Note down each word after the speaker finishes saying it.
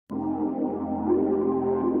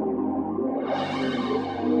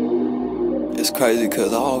It's crazy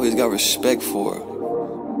cause I always got respect for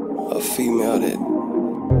a female that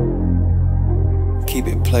keep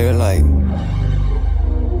it player like.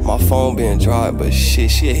 My phone being dry, but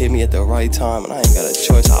shit, she'll hit me at the right time, and I ain't got a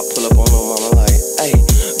choice. I pull up on her mama like, hey,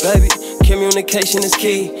 baby, communication is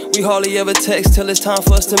key. We hardly ever text till it's time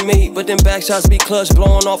for us to meet, but then backshots be clutch,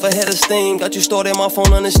 blowing off a head of steam. Got you stored in my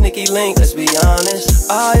phone on a sneaky link. Let's be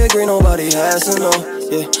honest, I agree, nobody has to know.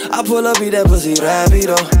 Yeah, I pull up, beat that pussy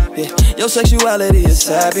rapido. Yeah, your sexuality is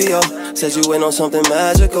savvy, yo. Said you wait on something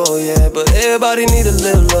magical, yeah. But everybody need a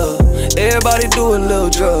little love. Everybody do a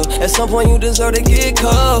little drug. At some point you deserve to get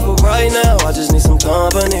cuffed, but right now I just need some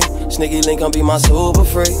company. Sneaky link, come be my super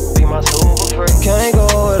freak. Be my super freak. Can't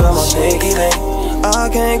go without my sneaky link.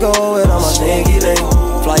 I can't go without my sneaky link.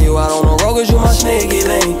 Fly you out on the road cause you my sneaky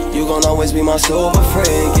link. You gon' always be my super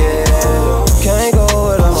freak, yeah. Can't go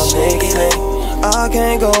without my sneaky link. I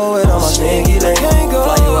can't go without my sneaky link.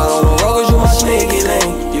 Fly you out on the road cause you my sneaky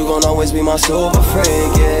link. You gon' always be my super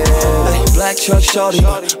freak, yeah. Ay, black truck shorty,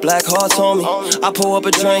 black hearts on me. I pull up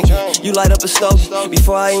a drink, you light up a stove.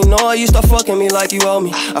 Before I ain't know it, you start fucking me like you owe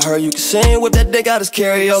me. I heard you can sing, whip that dick out as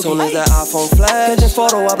karaoke. Soon as that iPhone flash, catching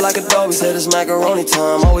photo up like Adobe. Said it's macaroni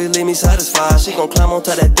time, always leave me satisfied. She gon' climb on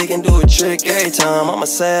top that dick and do a trick every time. I'm a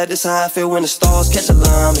sad, this how I feel when the stars catch a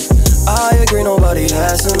line. I agree, nobody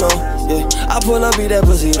has to know. Yeah, I pull up, beat that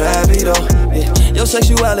pussy rapido. Yeah, your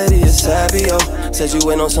sexuality is savvy, yo. Said you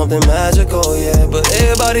wait on something magical, yeah. But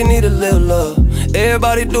everybody need a little love.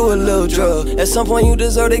 Everybody do a little drug. At some point you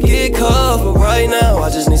deserve to get cuffed, but right now I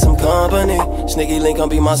just need some company. Sneaky link, come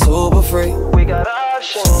be my super freak. We got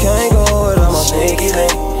options. Can't go without my sneaky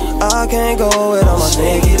link. I can't go without my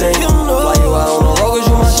sneaky link. Fly you out on the road cause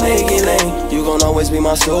you my sneaky link. You gon' always be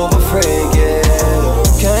my super freak, yeah.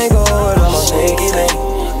 Can't go without my sneaky link.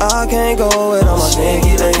 I can't go without my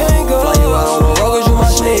sneaky link. Fly you out on the road cause you my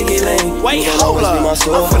sneaky link. Wait, hold up, I'm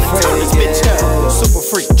finna turn this bitch up. Super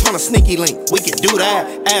freak, tryna sneaky link, we can do that.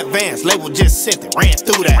 Advanced, label just sent it, ran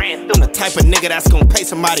through that. I'm the type of nigga that's gonna pay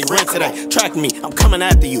somebody rent today. Track me, I'm coming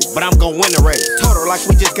after you, but I'm gonna win the race. Told her like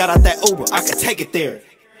we just got out that Uber, I could take it there.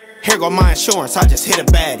 Here go my insurance, I just hit a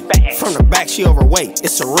baddie. From the back, she overweight,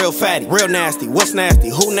 it's a real fatty. Real nasty, what's nasty,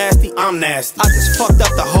 who nasty, I'm nasty. I just fucked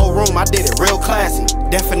up the whole room, I did it real classy.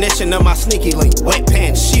 Definition of my sneaky link, wet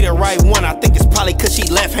pants. She the right one, I think it's probably cause she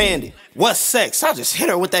left-handed. What's sex? I just hit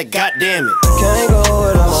her with that goddamn it. Can't go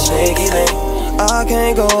without my sneaky link. I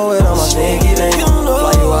can't go without my sneaky link.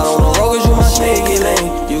 Fly you out on the road cause you my sneaky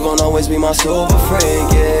link. You gon' always be my super freak,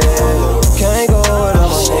 yeah. Can't go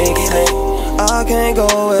without my sneaky link. I can't go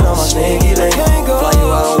without my sneaky link. Fly you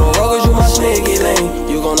out on the road cause you my sneaky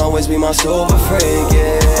link. You gon' always be my super freak,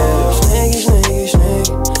 yeah. Sneaky, sneaky,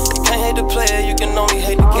 sneaky. You can't hate the player, you can only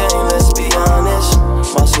hate the game. Let's be honest,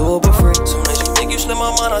 my super freak. Soon as you think you slip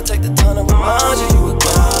my mind, I take the time to remind you you a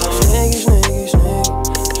god. Sneaky, sneaky.